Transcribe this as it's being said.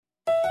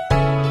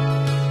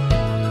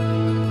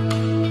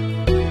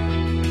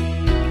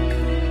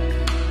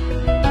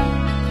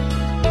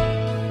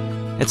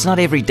It's not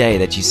every day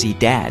that you see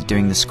dad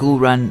doing the school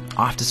run,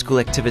 after-school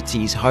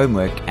activities,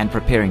 homework, and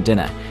preparing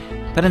dinner.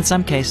 But in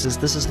some cases,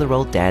 this is the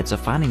role dads are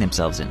finding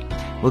themselves in.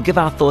 We'll give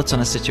our thoughts on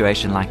a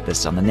situation like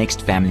this on the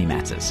next Family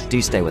Matters.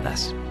 Do stay with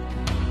us.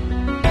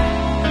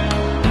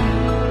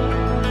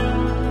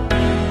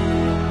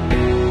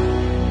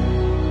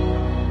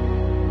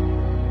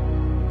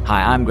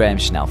 Hi, I'm Graham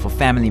Schnell for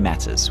Family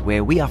Matters,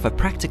 where we offer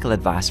practical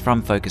advice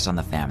from Focus on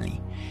the Family.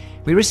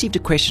 We received a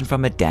question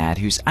from a dad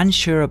who's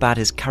unsure about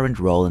his current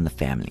role in the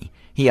family.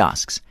 He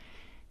asks,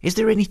 "Is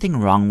there anything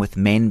wrong with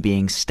men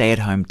being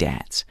stay-at-home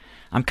dads?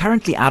 I'm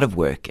currently out of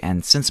work,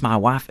 and since my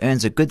wife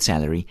earns a good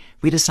salary,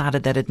 we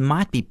decided that it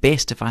might be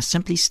best if I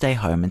simply stay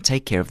home and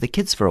take care of the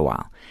kids for a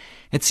while.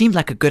 It seemed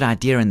like a good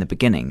idea in the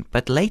beginning,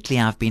 but lately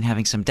I've been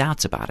having some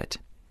doubts about it."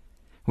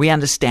 We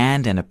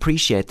understand and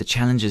appreciate the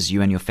challenges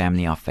you and your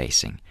family are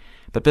facing.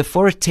 But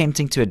before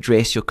attempting to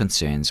address your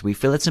concerns, we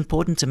feel it's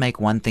important to make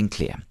one thing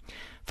clear.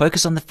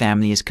 Focus on the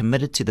Family is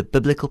committed to the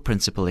biblical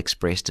principle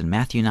expressed in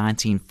Matthew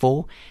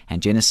 19:4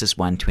 and Genesis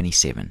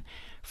 1:27.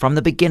 From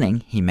the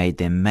beginning, he made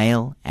them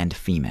male and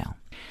female.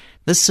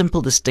 This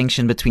simple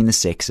distinction between the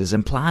sexes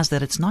implies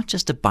that it's not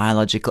just a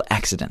biological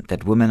accident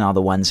that women are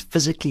the ones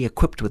physically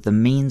equipped with the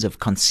means of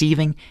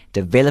conceiving,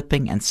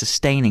 developing, and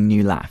sustaining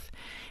new life.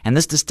 And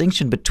this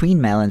distinction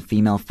between male and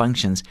female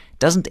functions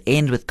doesn't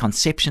end with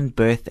conception,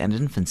 birth, and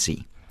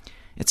infancy.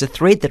 It's a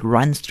thread that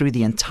runs through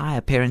the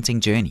entire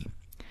parenting journey.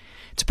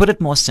 To put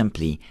it more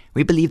simply,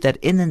 we believe that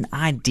in an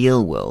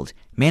ideal world,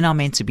 men are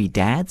meant to be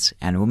dads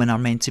and women are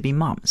meant to be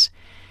moms.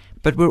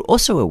 But we're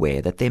also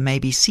aware that there may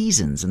be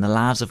seasons in the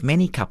lives of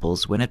many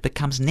couples when it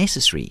becomes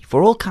necessary,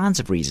 for all kinds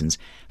of reasons,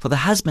 for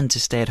the husband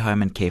to stay at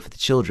home and care for the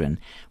children,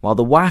 while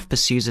the wife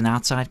pursues an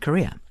outside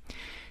career.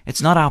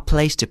 It's not our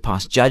place to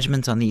pass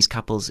judgment on these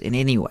couples in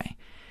any way.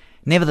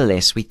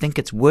 Nevertheless, we think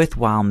it's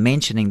worthwhile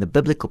mentioning the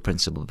biblical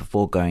principle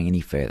before going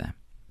any further.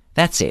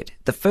 That said,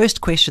 the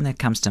first question that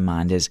comes to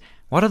mind is,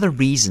 what are the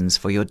reasons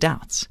for your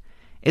doubts?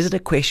 Is it a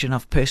question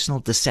of personal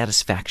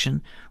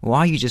dissatisfaction, or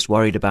are you just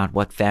worried about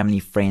what family,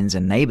 friends,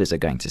 and neighbors are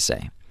going to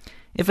say?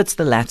 If it's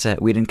the latter,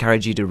 we'd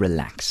encourage you to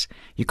relax.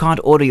 You can't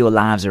order your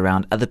lives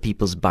around other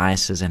people's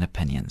biases and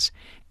opinions.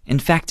 In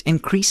fact,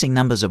 increasing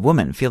numbers of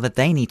women feel that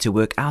they need to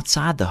work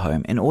outside the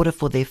home in order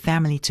for their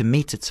family to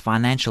meet its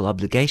financial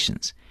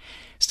obligations.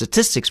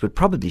 Statistics would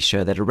probably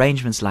show that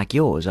arrangements like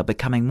yours are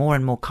becoming more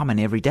and more common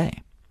every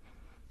day.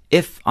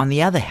 If, on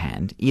the other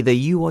hand, either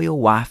you or your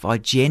wife are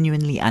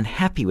genuinely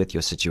unhappy with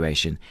your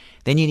situation,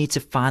 then you need to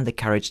find the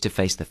courage to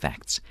face the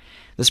facts.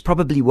 This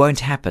probably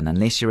won't happen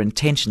unless you're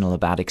intentional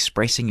about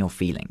expressing your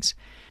feelings.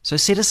 So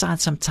set aside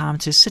some time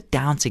to sit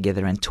down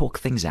together and talk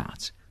things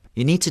out.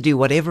 You need to do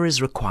whatever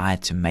is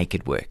required to make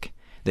it work.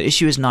 The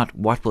issue is not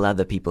what will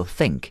other people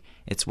think,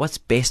 it's what's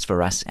best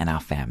for us and our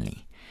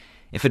family.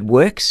 If it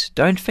works,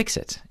 don't fix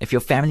it. If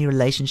your family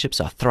relationships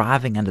are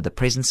thriving under the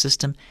present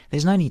system,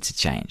 there's no need to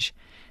change.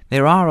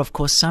 There are, of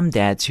course, some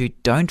dads who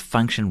don't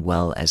function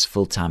well as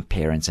full-time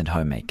parents and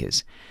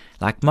homemakers.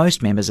 Like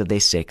most members of their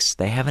sex,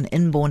 they have an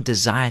inborn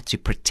desire to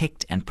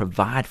protect and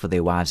provide for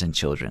their wives and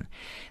children.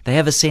 They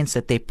have a sense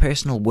that their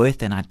personal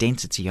worth and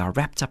identity are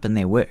wrapped up in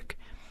their work.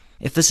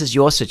 If this is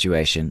your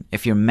situation,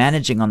 if you're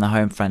managing on the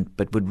home front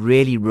but would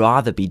really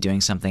rather be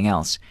doing something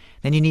else,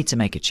 then you need to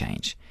make a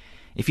change.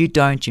 If you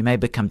don't, you may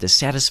become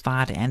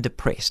dissatisfied and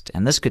depressed,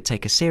 and this could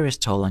take a serious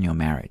toll on your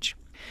marriage.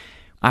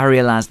 I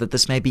realize that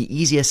this may be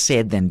easier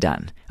said than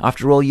done.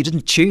 After all, you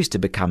didn't choose to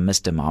become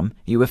Mr. Mom.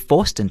 You were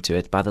forced into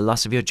it by the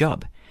loss of your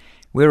job.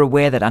 We're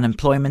aware that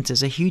unemployment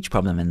is a huge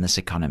problem in this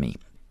economy.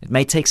 It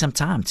may take some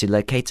time to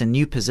locate a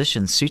new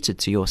position suited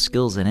to your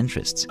skills and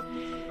interests.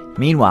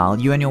 Meanwhile,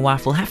 you and your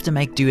wife will have to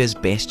make do as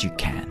best you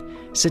can.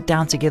 Sit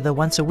down together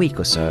once a week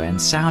or so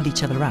and sound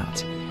each other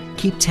out.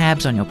 Keep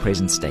tabs on your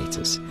present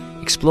status.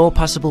 Explore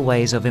possible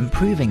ways of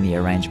improving the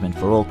arrangement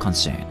for all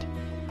concerned.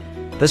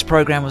 This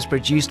program was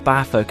produced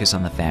by Focus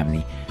on the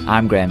Family.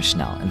 I'm Graham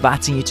Schnell,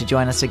 inviting you to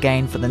join us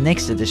again for the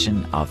next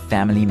edition of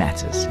Family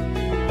Matters.